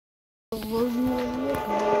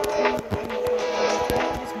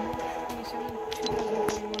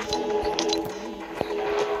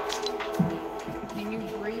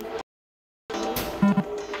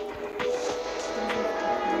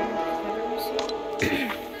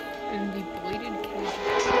And the bladed cage.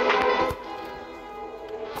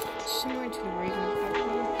 Similar to the raisin pepper.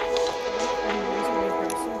 And the raisin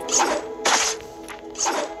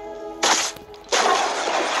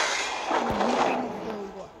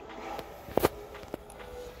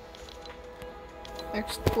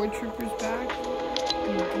Next, toy troopers back.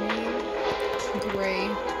 In green, gray,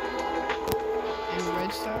 and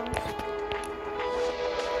red styles.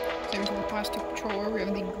 Same for the plastic patroller. We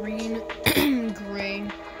have the green, gray,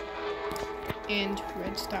 and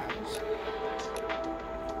red styles.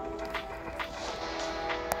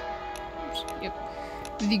 Oops, yep.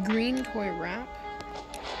 The green toy wrap.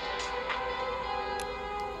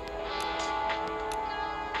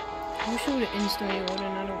 I wish it would have instantly loaded,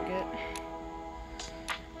 and I don't get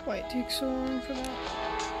why it takes so long for that.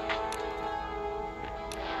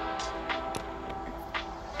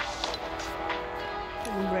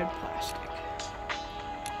 And red plastic.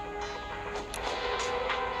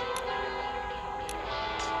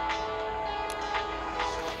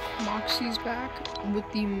 Moxie's back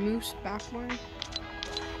with the moose backline.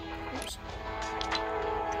 Oops.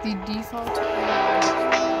 The default.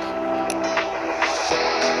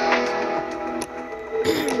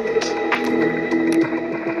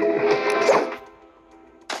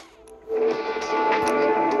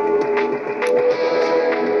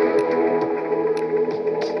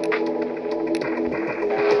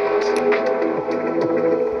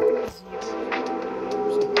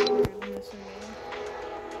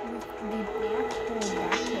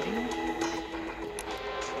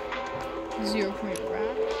 Zero-point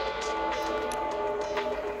wrap.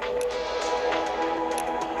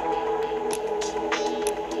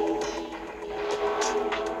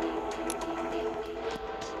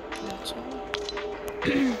 That's all.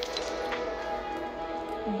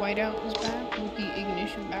 Whiteout is back with the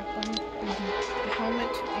ignition backbone, with the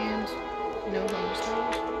helmet and nose on the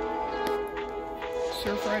styles.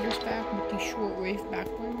 Surf Rider's back with the shortwave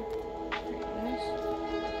backbone. Very nice.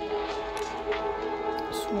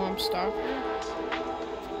 Swamp Stalker.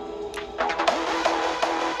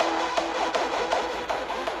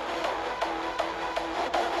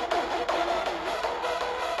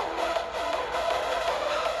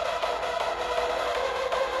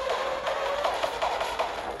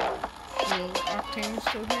 Octane is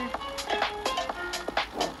still here.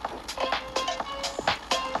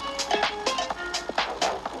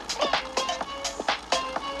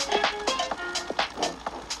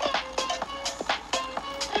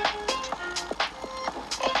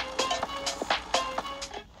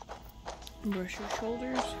 Brush your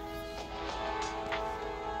shoulders.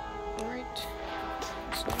 Alright.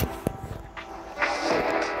 Snake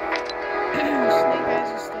Eyes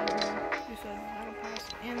is still here. Just a battle pass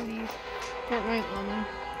and the Fortnite llama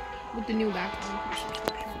with the new background for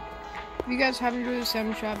subscription. If you guys have enjoyed the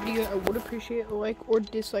 7-shot video, I would appreciate a like or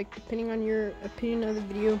dislike depending on your opinion of the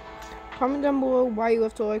video. Comment down below why you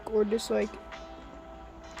left a like or dislike,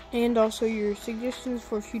 and also your suggestions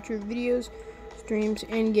for future videos, streams,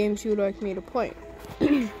 and games you would like me to play.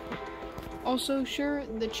 Also, share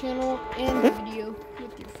the channel and the video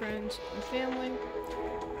with your friends and family,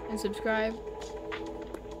 and subscribe,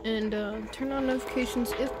 and turn on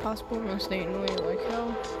notifications if possible, unless they annoy you like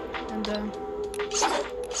hell. And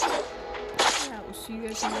yeah, we'll see you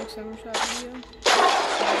guys in the next 7-shot video.